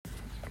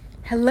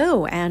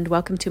Hello and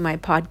welcome to my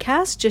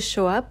podcast, Just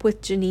Show Up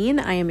with Janine.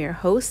 I am your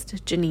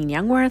host, Janine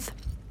Youngworth.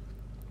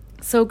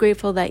 So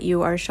grateful that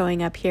you are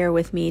showing up here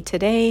with me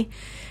today.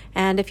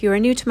 And if you are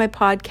new to my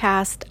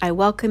podcast, I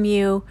welcome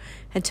you.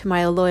 And to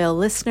my loyal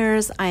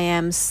listeners, I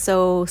am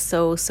so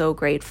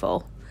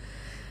grateful.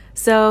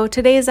 So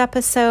today's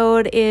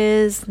episode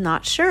is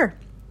not sure.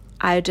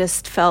 I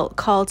just felt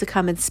called to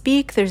come and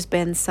speak. There's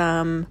been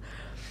some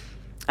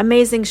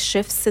amazing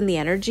shifts in the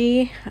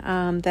energy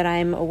that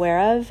I'm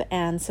aware of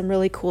and some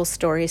really cool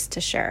stories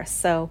to share.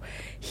 So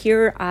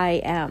here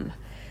I am.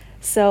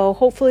 So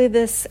hopefully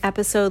this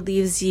episode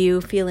leaves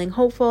you feeling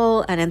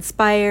hopeful and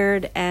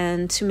inspired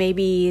and to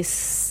maybe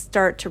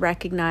start to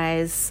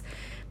recognize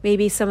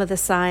maybe some of the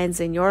signs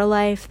in your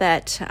life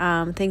that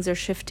things are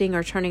shifting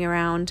or turning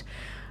around.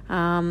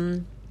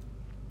 And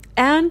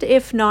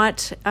if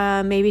not,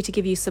 maybe to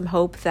give you some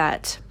hope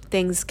that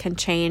things can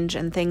change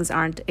and things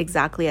aren't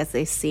exactly as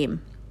they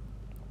seem.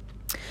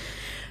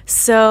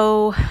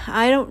 So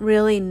I don't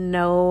really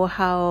know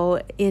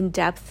how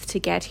in-depth to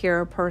get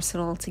here or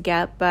personal to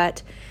get,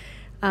 but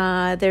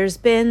there's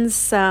been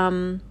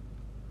some,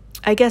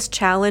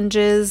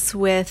 challenges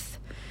with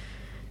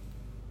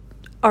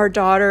our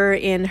daughter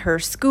in her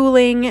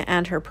schooling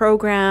and her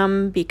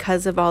program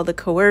because of all the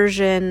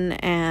coercion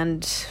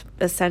and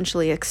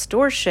essentially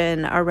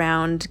extortion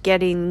around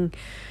getting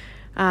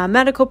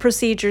medical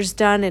procedures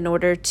done in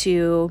order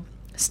to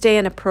stay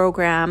in a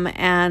program.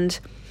 And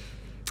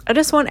I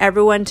just want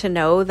everyone to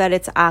know that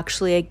it's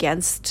actually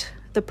against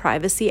the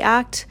Privacy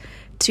Act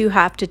to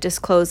have to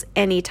disclose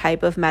any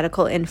type of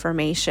medical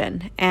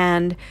information.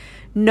 And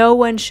no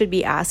one should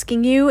be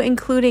asking you,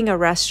 including a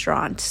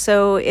restaurant.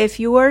 So if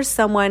you are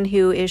someone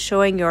who is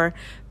showing your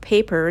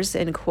papers,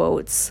 in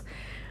quotes,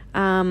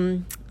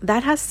 that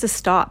has to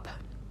stop.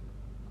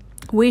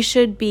 We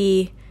should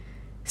be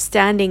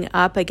standing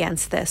up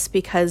against this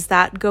because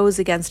that goes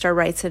against our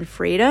rights and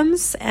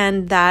freedoms,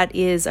 and that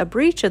is a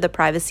breach of the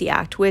Privacy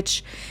Act,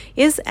 which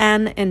is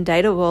an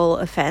indictable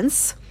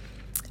offense,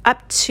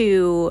 up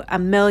to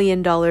 $1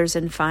 million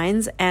in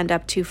fines and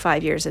up to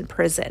 5 years in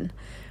prison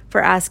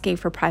for asking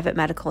for private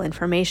medical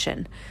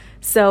information.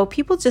 So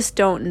people just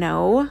don't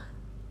know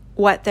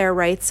what their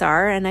rights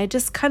are, and I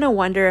just kind of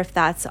wonder if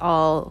that's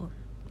all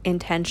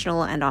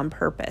intentional and on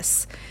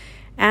purpose.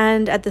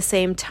 And at the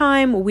same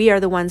time, we are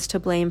the ones to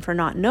blame for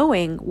not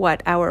knowing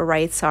what our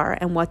rights are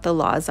and what the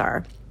laws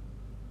are.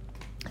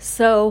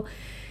 So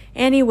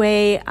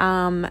anyway,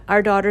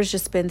 our daughter's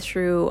just been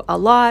through a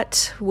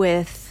lot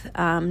with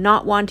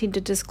not wanting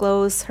to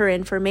disclose her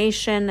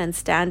information and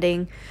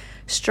standing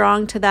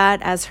strong to that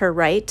as her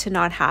right to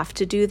not have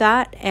to do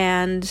that.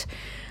 And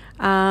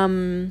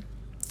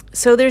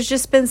so there's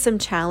just been some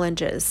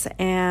challenges,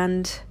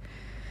 and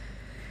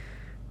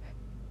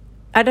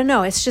I don't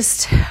know, it's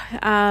just,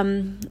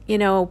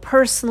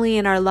 personally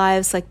in our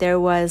lives, like there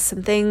was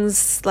some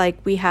things like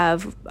we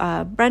have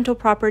rental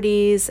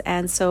properties.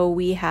 And so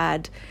we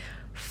had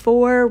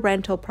 4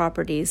 rental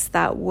properties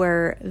that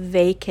were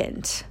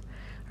vacant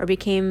or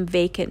became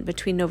vacant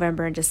between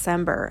November and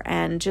December,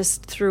 and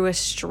just through a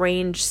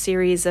strange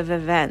series of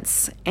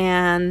events.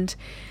 And,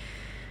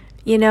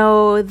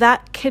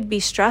 that could be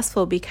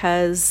stressful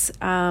because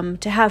to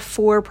have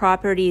 4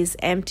 properties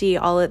empty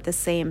all at the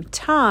same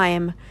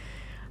time,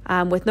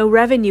 with no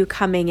revenue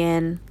coming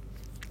in,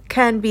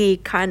 can be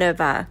kind of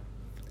a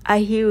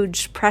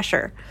huge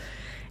pressure.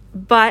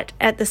 But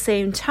at the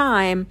same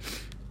time,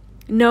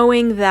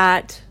 knowing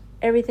that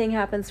everything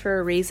happens for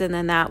a reason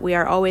and that we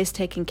are always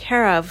taken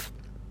care of.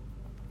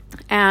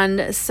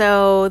 And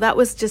so that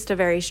was just a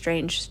very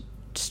strange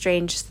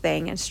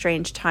thing and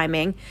strange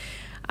timing.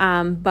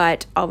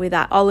 But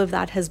all of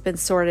that has been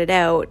sorted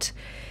out.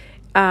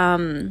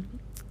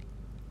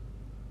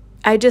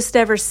 I just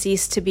never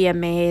cease to be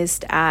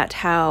amazed at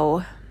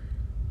how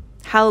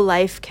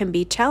life can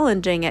be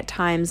challenging at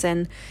times,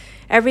 and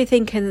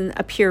everything can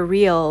appear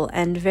real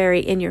and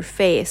very in your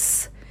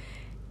face.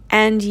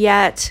 And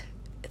yet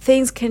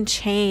things can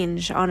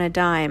change on a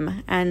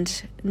dime.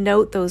 And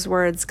note those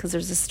words because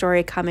there's a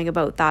story coming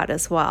about that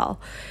as well.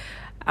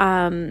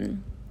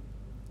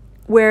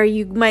 Where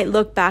you might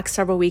look back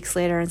several weeks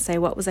later and say,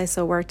 what was I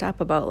so worked up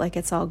about? Like,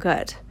 it's all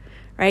good.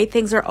 Right?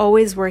 Things are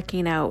always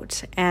working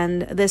out,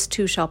 and this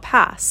too shall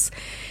pass.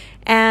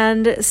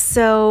 And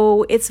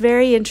so it's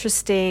very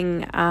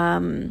interesting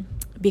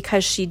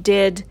because she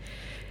did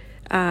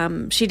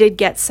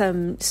get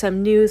some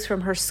news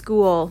from her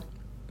school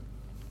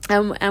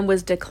and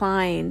was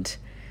declined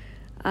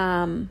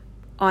on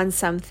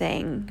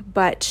something,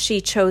 but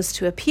she chose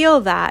to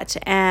appeal that.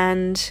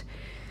 And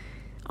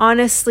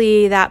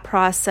honestly, that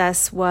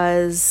process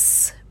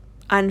was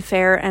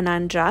unfair and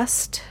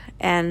unjust.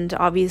 And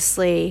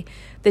obviously,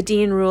 the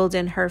dean ruled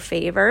in her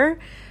favor,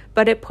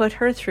 but it put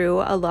her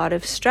through a lot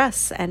of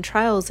stress and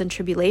trials and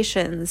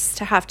tribulations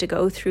to have to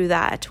go through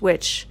that,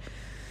 which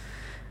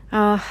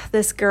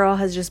this girl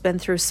has just been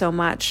through so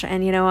much.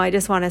 And, I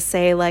just want to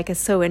say, it's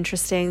so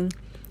interesting.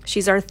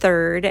 She's our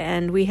third,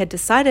 and we had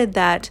decided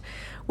that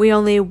we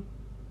only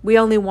we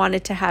only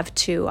wanted to have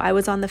 2. I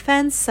was on the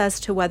fence as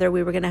to whether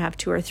we were going to have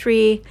 2 or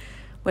 3,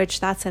 which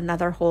that's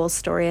another whole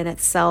story in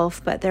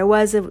itself. But there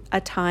was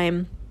a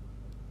time,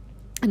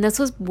 and this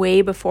was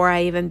way before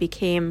I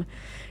even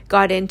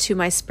got into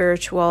my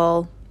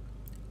spiritual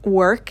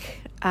work.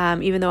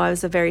 Even though I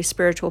was a very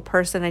spiritual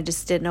person, I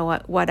just didn't know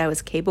what I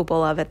was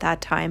capable of at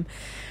that time.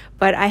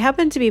 But I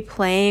happened to be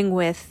playing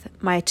with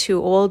my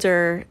 2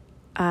 older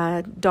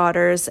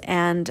daughters,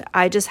 and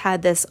I just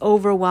had this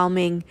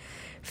overwhelming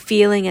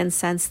feeling and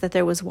sense that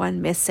there was one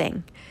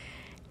missing.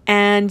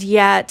 And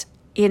yet,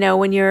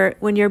 when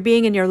you're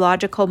being in your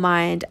logical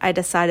mind, I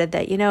decided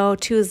that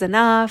 2 is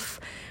enough.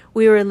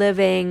 We were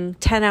living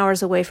 10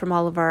 hours away from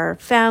all of our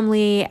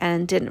family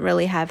and didn't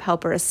really have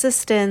help or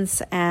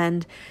assistance,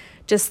 and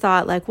just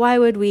thought, like, why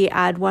would we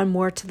add one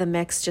more to the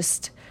mix?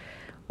 Just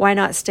why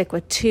not stick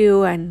with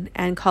 2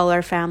 and call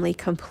our family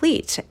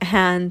complete?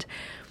 And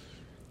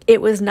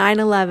it was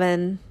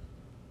 9/11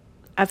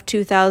 of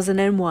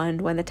 2001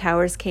 when the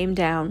towers came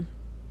down,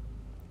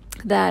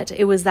 that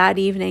it was that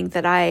evening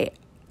that I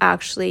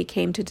actually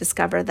came to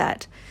discover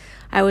that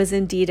I was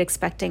indeed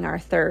expecting our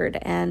 3rd.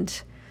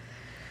 And,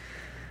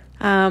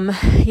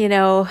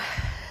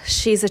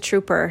 she's a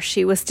trooper.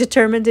 She was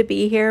determined to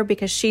be here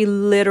because she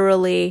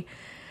literally,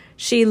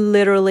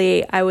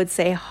 I would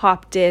say,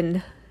 hopped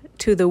in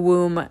to the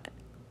womb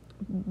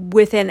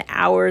within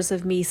hours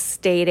of me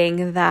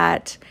stating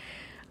that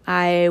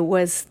our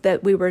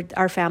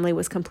family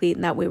was complete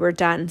and that we were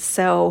done.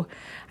 So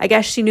I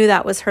guess she knew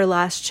that was her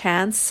last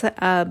chance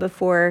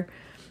before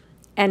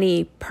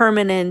any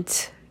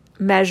permanent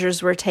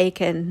measures were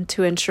taken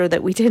to ensure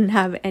that we didn't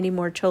have any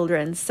more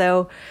children.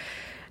 So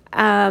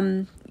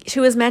she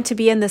was meant to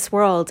be in this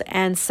world.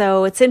 And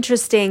so it's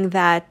interesting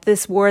that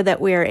this war that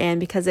we're in,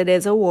 because it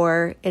is a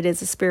war, it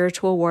is a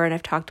spiritual war, and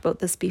I've talked about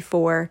this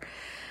before.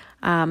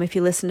 If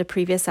you listen to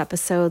previous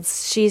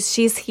episodes,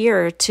 she's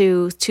here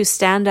to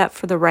stand up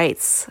for the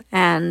rights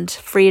and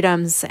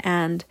freedoms,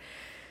 and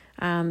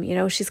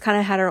she's kind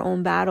of had her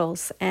own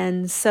battles.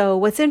 And so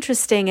what's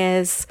interesting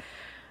is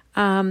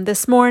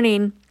this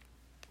morning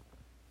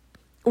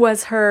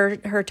was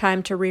her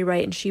time to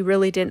rewrite, and she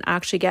really didn't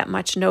actually get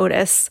much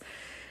notice.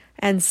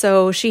 And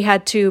so she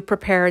had to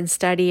prepare and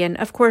study, and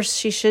of course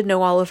she should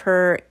know all of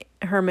her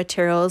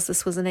materials.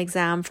 This was an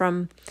exam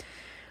from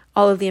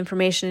all of the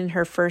information in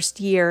her first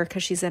year,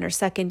 because she's in her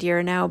 2nd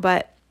year now,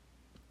 but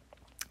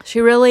she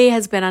really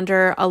has been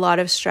under a lot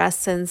of stress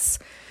since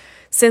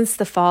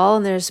the fall,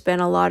 and there's been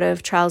a lot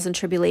of trials and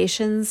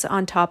tribulations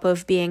on top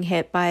of being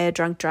hit by a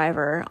drunk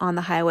driver on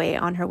the highway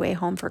on her way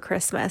home for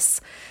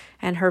Christmas,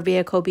 and her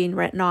vehicle being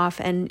written off.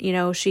 And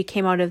she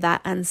came out of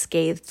that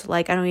unscathed.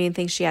 Like, I don't even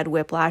think she had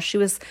whiplash. She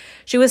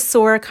was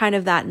sore kind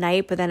of that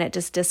night, but then it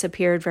just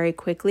disappeared very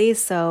quickly.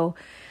 So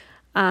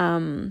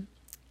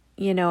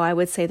I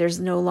would say there's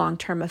no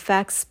long-term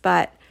effects,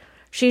 but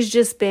she's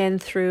just been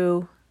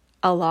through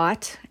a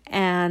lot.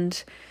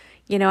 And,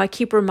 I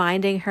keep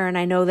reminding her, and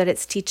I know that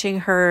it's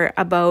teaching her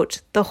about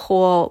the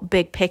whole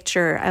big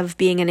picture of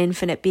being an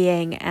infinite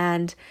being,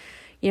 and,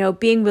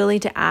 being willing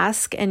to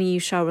ask and you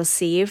shall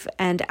receive,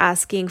 and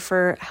asking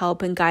for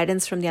help and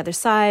guidance from the other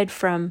side,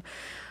 from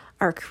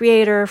our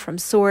creator, from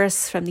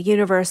source, from the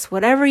universe,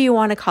 whatever you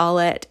want to call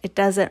it. It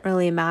doesn't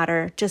really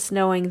matter. Just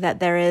knowing that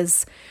there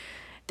is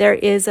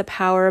a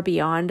power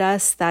beyond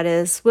us that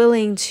is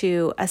willing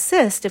to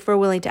assist if we're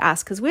willing to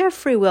ask, because we have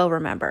free will,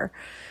 remember.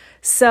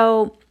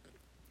 So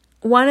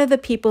one of the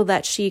people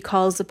that she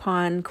calls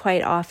upon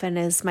quite often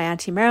is my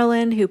Auntie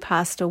Marilyn, who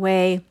passed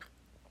away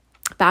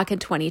back in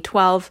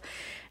 2012,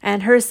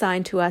 and her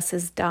sign to us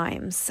is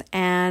dimes.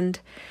 And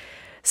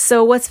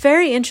so what's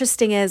very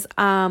interesting is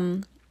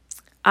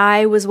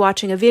I was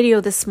watching a video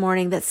this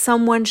morning that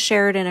someone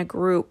shared in a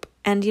group.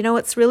 And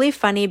it's really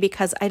funny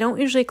because I don't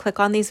usually click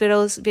on these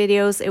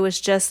videos. It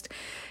was just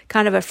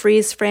kind of a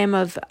freeze frame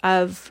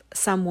of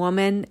some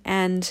woman,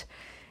 and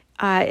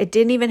it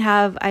didn't even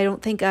have, I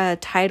don't think, a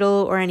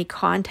title or any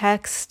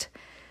context.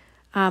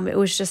 It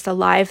was just a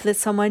live that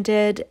someone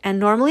did. And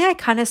normally I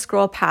kind of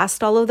scroll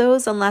past all of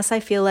those unless I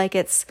feel like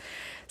it's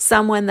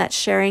someone that's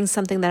sharing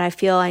something that I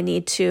feel I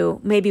need to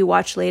maybe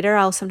watch later.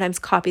 I'll sometimes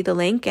copy the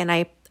link, and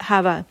I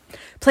have a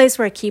place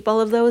where I keep all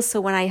of those. So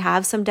when I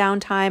have some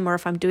downtime, or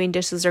if I'm doing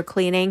dishes or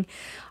cleaning,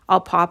 I'll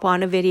pop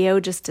on a video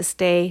just to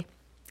stay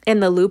in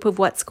the loop of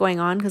what's going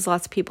on, because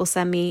lots of people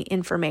send me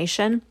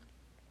information.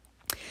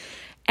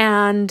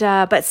 And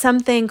but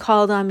something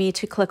called on me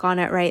to click on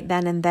it right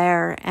then and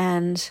there,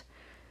 and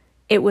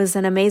it was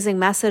an amazing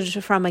message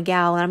from a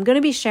gal, and I'm going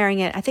to be sharing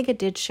it. I think I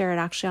did share it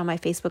actually on my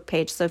Facebook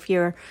page. So if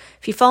you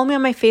follow me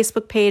on my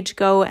Facebook page,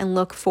 go and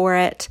look for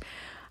it.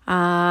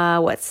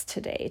 What's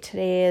today?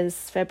 Today is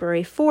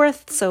February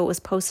 4th. So it was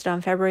posted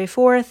on February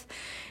 4th,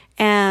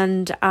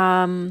 and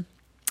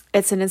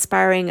it's an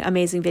inspiring,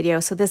 amazing video.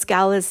 So this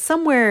gal is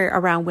somewhere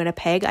around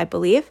Winnipeg, I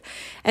believe,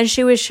 and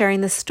she was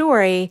sharing the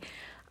story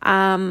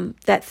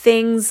that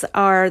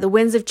the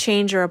winds of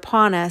change are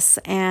upon us,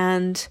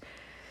 and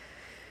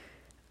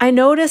I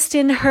noticed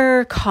in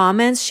her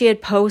comments, she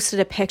had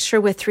posted a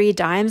picture with 3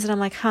 dimes, and I'm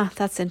like,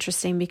 that's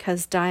interesting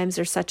because dimes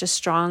are such a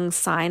strong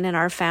sign in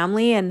our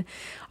family. And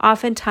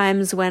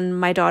oftentimes when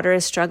my daughter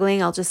is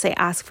struggling, I'll just say,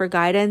 ask for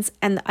guidance,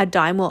 and a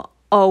dime will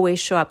always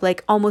show up,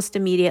 like almost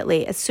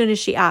immediately, as soon as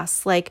she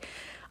asks. Like,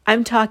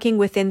 I'm talking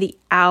within the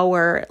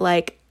hour,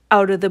 like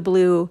out of the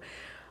blue.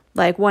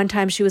 Like one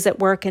time she was at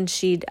work and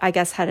she'd, I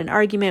guess, had an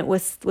argument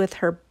with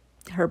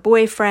her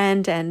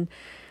boyfriend and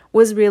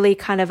was really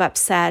kind of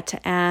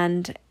upset,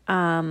 and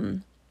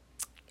I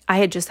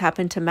had just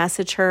happened to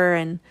message her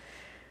and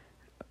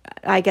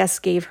I guess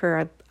gave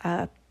her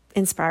a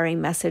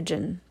inspiring message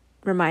and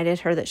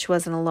reminded her that she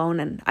wasn't alone.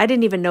 And I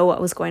didn't even know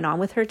what was going on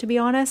with her, to be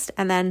honest.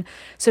 And then,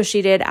 so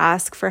she did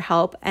ask for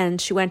help, and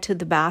she went to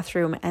the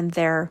bathroom, and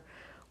there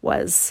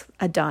was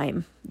a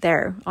dime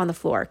there on the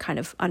floor, kind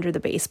of under the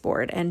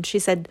baseboard. And she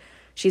said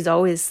she's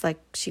always like,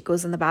 she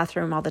goes in the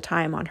bathroom all the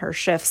time on her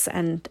shifts,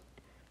 and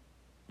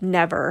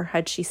never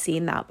had she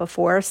seen that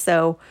before.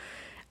 So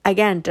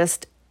again,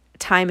 just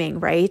timing,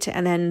 right?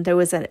 And then there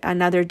was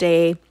another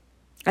day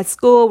at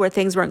school where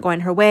things weren't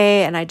going her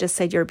way, and I just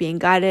said, you're being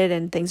guided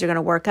and things are going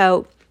to work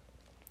out.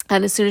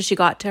 And as soon as she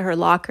got to her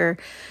locker,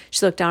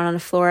 she looked down on the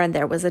floor and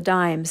there was a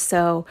dime.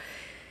 So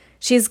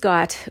she's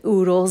got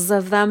oodles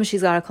of them.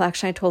 She's got a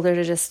collection. I told her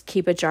to just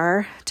keep a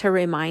jar to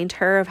remind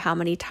her of how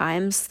many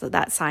times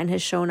that sign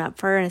has shown up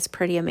for her, and it's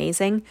pretty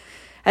amazing.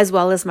 As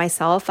well as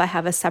myself, I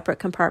have a separate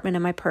compartment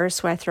in my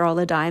purse where I throw all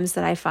the dimes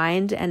that I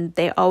find, and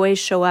they always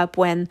show up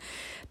when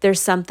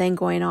there's something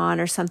going on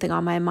or something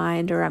on my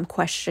mind, or I'm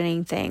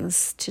questioning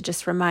things, to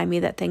just remind me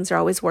that things are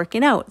always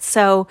working out.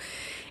 So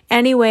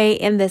anyway,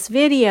 in this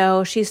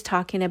video, she's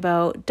talking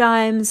about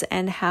dimes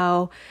and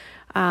how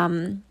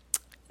that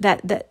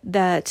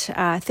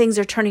things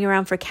are turning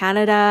around for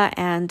Canada.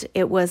 And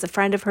it was a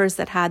friend of hers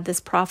that had this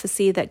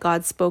prophecy that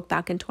God spoke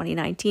back in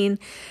 2019.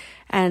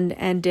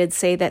 And did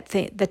say that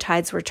the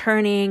tides were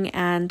turning.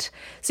 And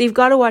so you've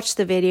got to watch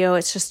the video.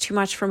 It's just too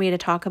much for me to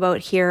talk about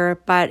here,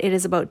 but it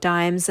is about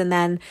dimes. And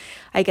then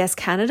I guess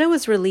Canada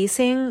was released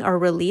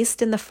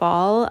in the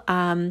fall,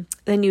 the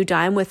new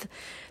dime with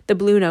the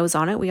blue nose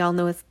on it. We all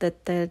know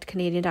that the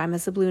Canadian dime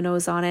has the blue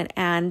nose on it.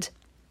 And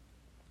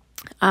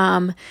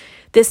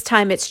this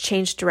time it's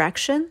changed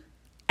direction,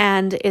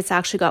 and it's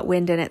actually got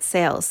wind in its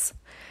sails.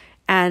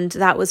 And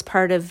that was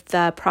part of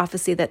the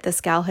prophecy that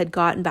this gal had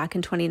gotten back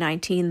in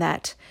 2019,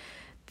 that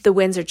the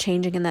winds are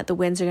changing and that the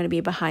winds are going to be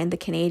behind the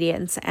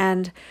Canadians.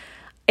 And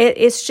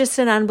it's just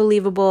an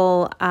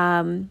unbelievable,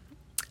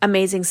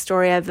 amazing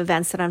story of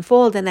events that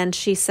unfold. And then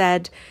she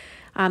said,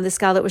 this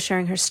gal that was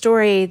sharing her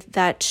story,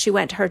 that she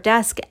went to her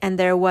desk and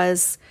there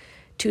was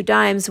 2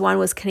 dimes. One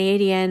was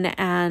Canadian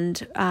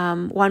and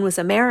one was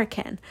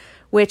American,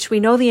 which we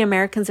know the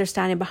Americans are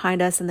standing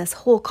behind us. And this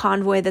whole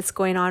convoy that's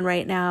going on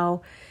right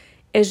now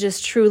is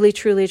just truly,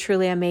 truly,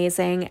 truly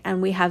amazing.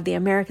 And we have the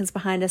Americans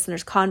behind us, and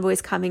there's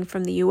convoys coming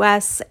from the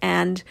US,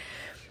 and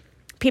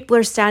people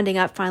are standing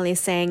up finally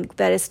saying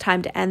that it's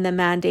time to end the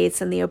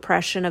mandates and the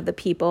oppression of the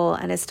people,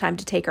 and it's time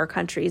to take our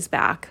countries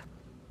back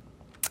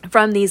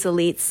from these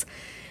elites.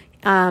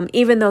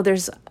 Even though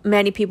there's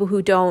many people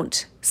who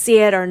don't see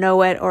it or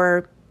know it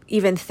or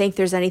even think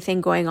there's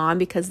anything going on,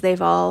 because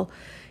they've all,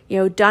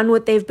 done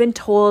what they've been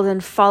told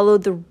and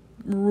followed the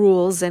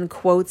rules and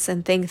quotes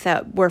and think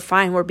that we're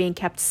fine, we're being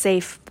kept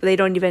safe. They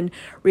don't even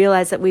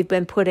realize that we've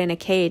been put in a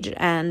cage.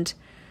 And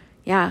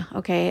yeah,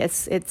 okay,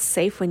 it's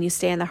safe when you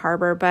stay in the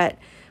harbor, but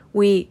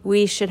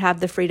we should have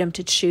the freedom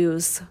to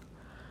choose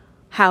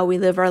how we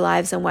live our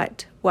lives and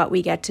what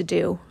we get to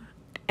do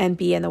and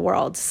be in the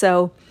world.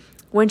 So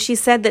when she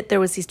said that there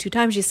was these 2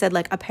 times, she said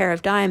like a pair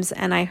of dimes,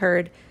 and I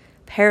heard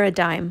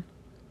paradigm.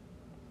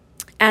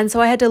 And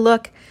so I had to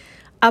look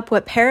up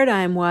what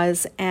paradigm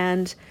was,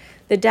 and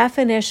the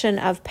definition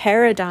of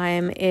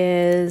paradigm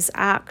is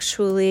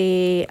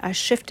actually a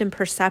shift in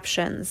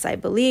perceptions, I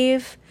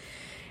believe.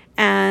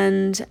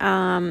 And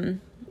I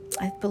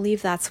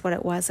believe that's what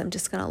it was. I'm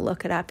just going to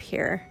look it up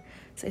here,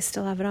 so I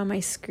still have it on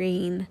my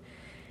screen.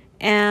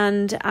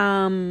 And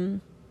a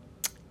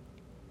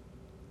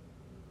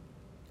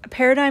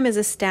paradigm is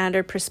a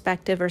standard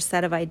perspective or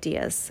set of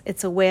ideas.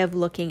 It's a way of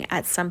looking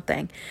at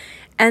something.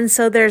 And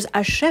so there's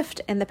a shift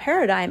in the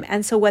paradigm.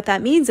 And so what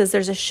that means is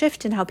there's a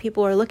shift in how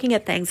people are looking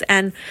at things.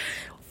 And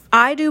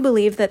I do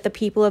believe that the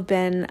people have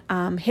been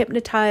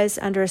hypnotized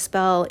under a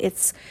spell.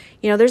 It's,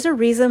 there's a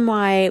reason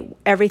why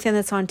everything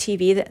that's on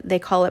TV, that they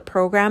call it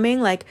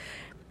programming. Like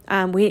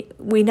we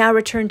now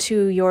return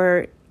to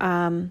your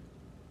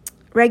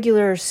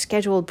regular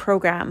scheduled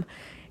program,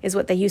 is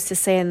what they used to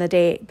say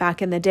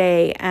back in the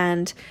day.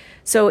 And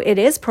so it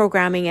is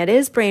programming, it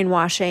is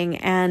brainwashing.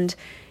 And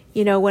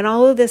when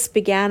all of this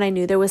began, I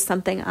knew there was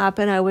something up,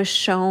 and I was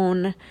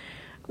shown,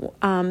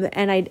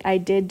 and I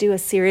did do a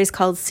series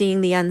called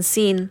Seeing the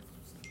Unseen,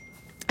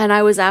 and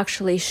I was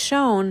actually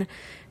shown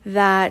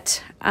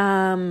that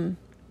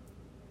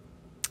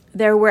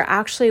there were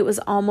actually, it was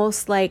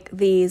almost like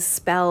these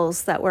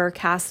spells that were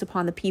cast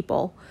upon the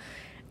people.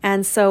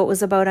 And so it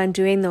was about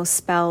undoing those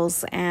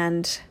spells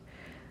and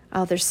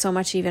Oh, there's so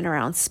much even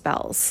around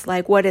spells.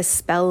 Like, what is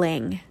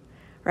spelling,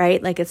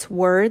 right? Like, it's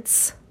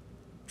words,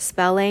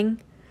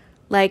 spelling.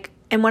 Like,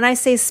 and when I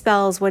say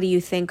spells, what do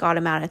you think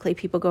automatically?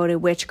 People go to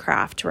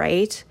witchcraft,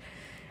 right?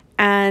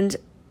 And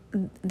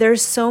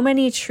there's so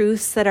many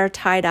truths that are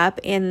tied up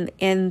in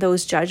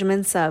those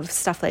judgments of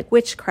stuff like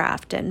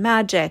witchcraft and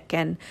magic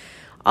and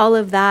all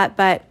of that.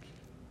 But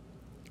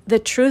the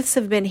truths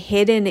have been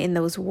hidden in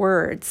those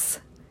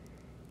words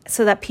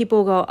so that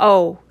people go,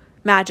 oh,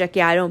 magic,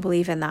 yeah, I don't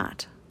believe in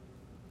that.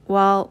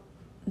 Well,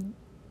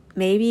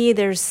 maybe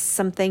there's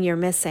something you're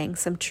missing,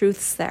 some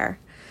truths there.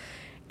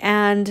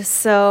 And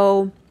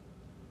so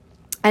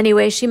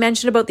anyway, she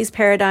mentioned about these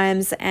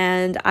paradigms,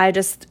 and I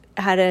just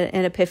had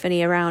an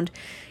epiphany around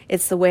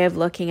it's the way of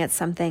looking at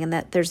something, and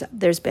that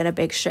there's been a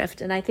big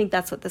shift. And I think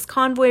that's what this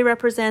convoy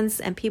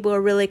represents, and people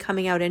are really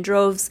coming out in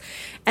droves.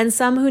 And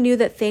some who knew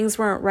that things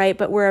weren't right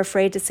but were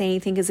afraid to say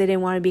anything because they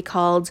didn't want to be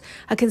called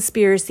a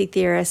conspiracy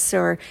theorist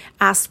or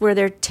asked where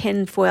their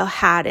tinfoil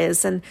hat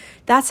is. And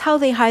that's how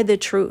they hide the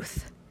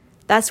truth.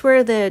 That's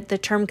where the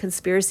term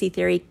conspiracy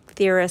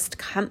theorist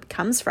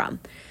comes from.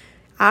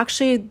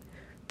 Actually,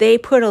 they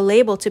put a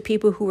label to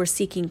people who were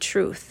seeking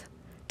truth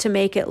to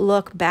make it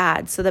look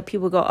bad so that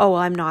people go, oh,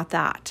 well, I'm not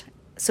that.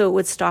 So it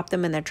would stop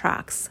them in their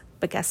tracks.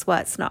 But guess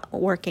what? It's not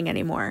working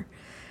anymore.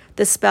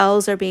 The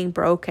spells are being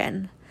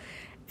broken.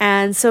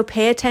 And so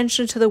pay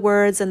attention to the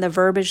words and the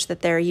verbiage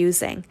that they're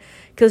using,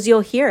 because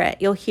you'll hear it.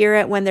 You'll hear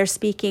it when they're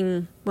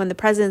speaking, when the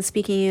president's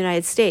speaking in the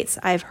United States.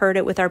 I've heard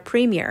it with our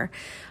premier.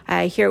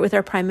 I hear it with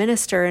our prime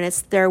minister, and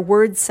it's their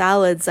word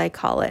salads, I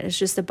call it. It's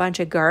just a bunch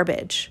of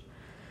garbage.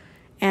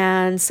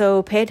 And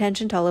so pay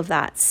attention to all of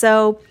that.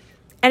 So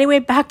anyway,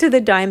 back to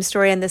the dime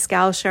story and this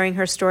gal sharing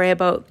her story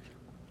about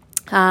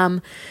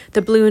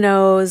the blue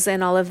nose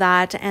and all of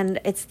that. And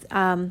it's,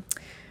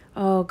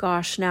 oh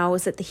gosh, now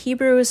was it the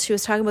Hebrews? She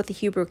was talking about the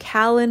Hebrew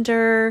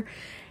calendar,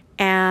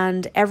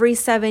 and every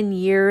 7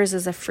 years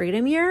is a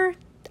freedom year,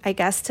 I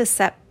guess, to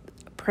set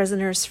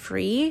prisoners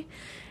free.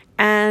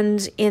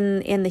 And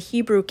in the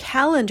Hebrew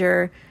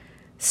calendar,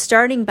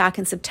 starting back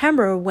in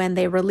September when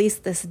they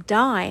released this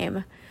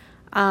dime,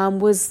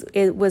 was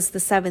the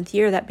 7th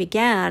year that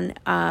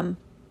began,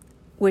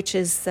 which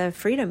is the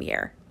freedom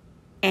year.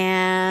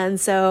 And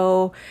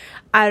so,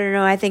 I don't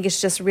know, I think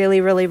it's just really,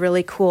 really,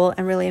 really cool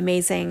and really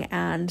amazing.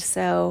 And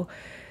so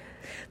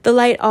the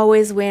light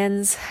always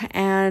wins.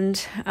 And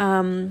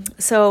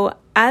so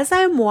as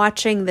I'm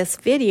watching this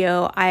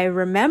video, I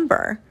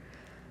remember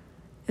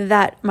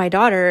that my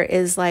daughter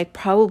is like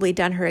probably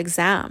done her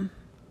exam,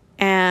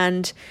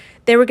 and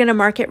they were going to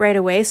mark it right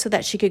away so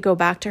that she could go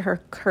back to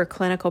her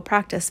clinical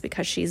practice,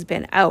 because she's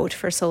been out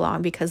for so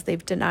long because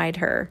they've denied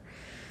her.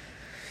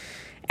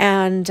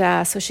 And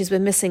so she's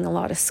been missing a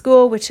lot of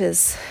school, which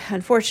is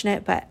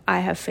unfortunate, but I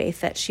have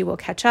faith that she will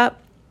catch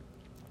up.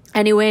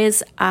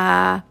 Anyways,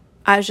 I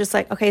was just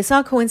like, okay, it's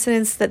not a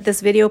coincidence that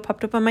this video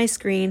popped up on my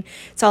screen.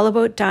 It's all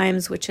about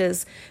dimes, which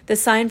is the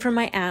sign from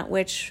my aunt,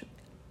 which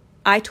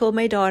I told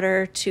my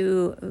daughter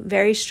to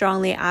very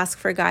strongly ask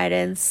for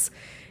guidance.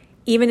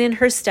 Even in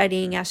her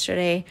studying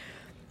yesterday,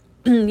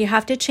 you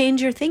have to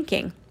change your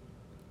thinking.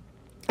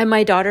 And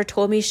my daughter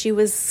told me she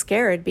was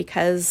scared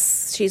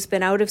because she's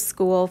been out of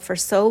school for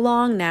so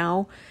long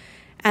now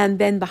and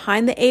been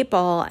behind the 8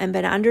 ball and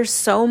been under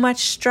so much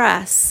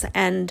stress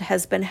and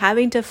has been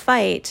having to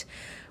fight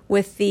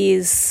with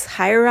these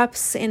higher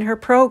ups in her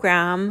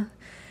program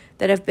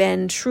that have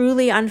been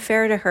truly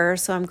unfair to her.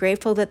 So I'm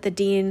grateful that the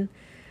dean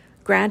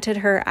granted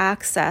her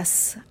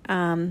access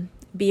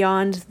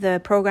beyond the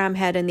program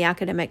head and the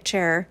academic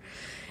chair.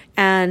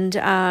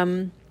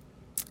 And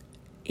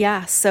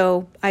yeah,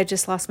 so I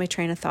just lost my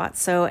train of thought.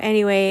 So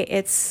anyway,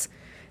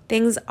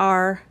 things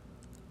are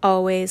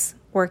always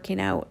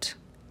working out.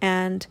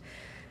 And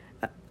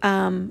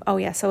oh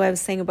yeah, so I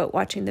was saying about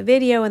watching the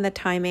video and the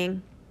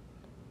timing.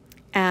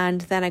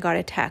 And then I got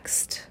a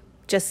text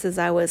just as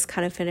I was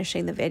kind of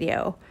finishing the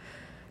video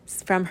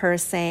from her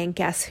saying,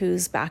 guess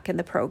who's back in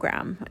the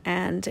program?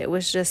 And it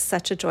was just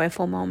such a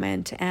joyful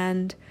moment,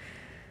 and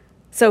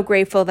so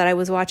grateful that I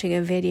was watching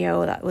a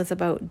video that was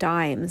about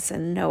dimes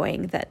and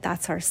knowing that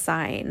that's our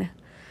sign.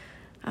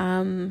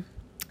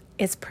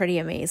 It's pretty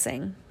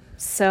amazing.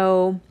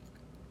 So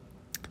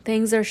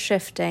things are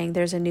shifting.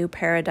 There's a new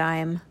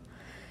paradigm,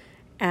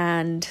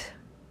 and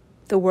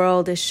the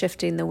world is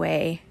shifting the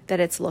way that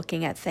it's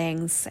looking at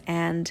things,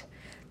 and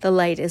the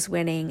light is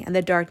winning, and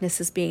the darkness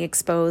is being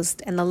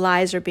exposed, and the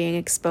lies are being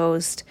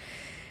exposed,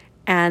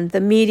 and the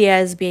media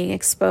is being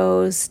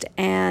exposed,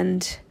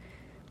 and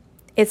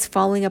it's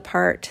falling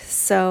apart.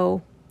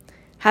 So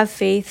have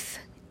faith.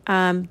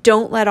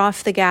 Don't let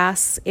off the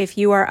gas. If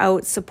you are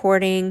out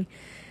supporting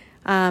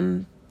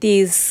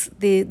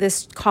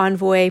this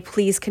convoy,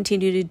 please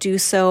continue to do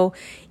so,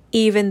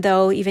 even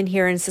though even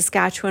here in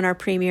Saskatchewan, our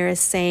premier is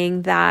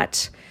saying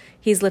that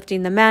he's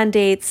lifting the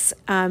mandates.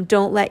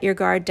 Don't let your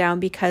guard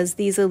down, because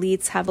these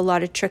elites have a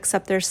lot of tricks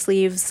up their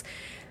sleeves.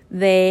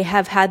 They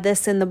have had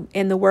this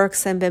in the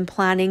works and been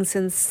planning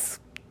since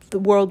the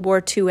World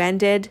War II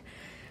ended.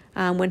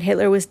 When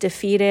Hitler was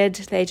defeated,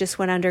 they just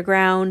went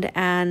underground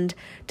and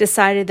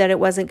decided that it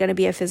wasn't going to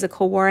be a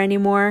physical war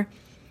anymore.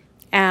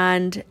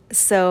 And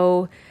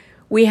so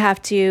we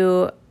have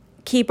to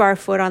keep our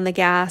foot on the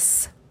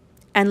gas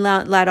and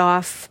let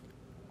off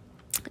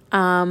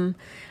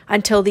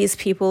until these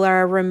people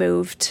are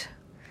removed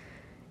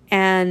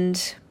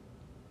and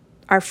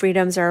our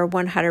freedoms are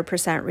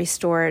 100%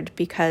 restored,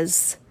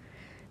 because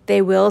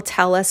they will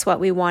tell us what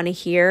we want to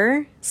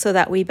hear so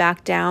that we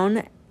back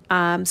down,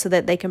 so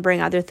that they can bring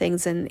other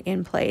things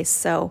in place.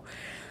 So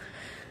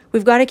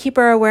we've got to keep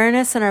our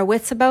awareness and our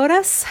wits about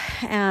us,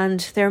 and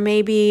there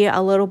may be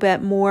a little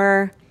bit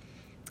more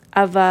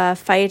of a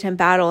fight and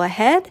battle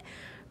ahead,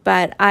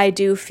 but I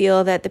do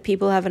feel that the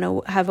people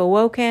have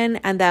awoken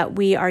and that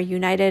we are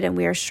united and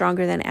we are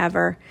stronger than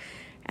ever.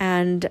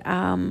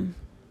 And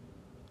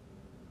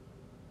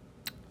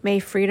may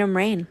freedom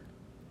reign.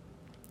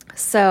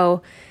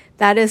 So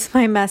that is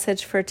my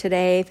message for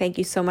today. Thank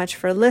you so much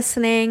for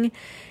listening.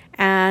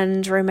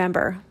 And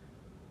remember,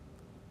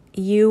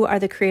 you are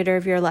the creator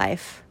of your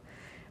life.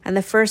 And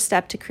the first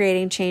step to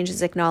creating change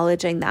is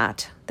acknowledging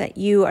that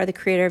you are the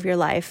creator of your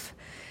life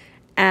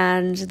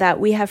and that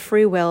we have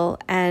free will.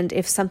 And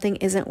if something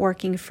isn't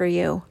working for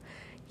you,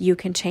 you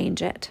can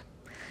change it.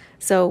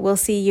 So we'll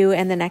see you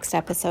in the next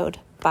episode.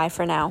 Bye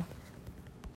for now.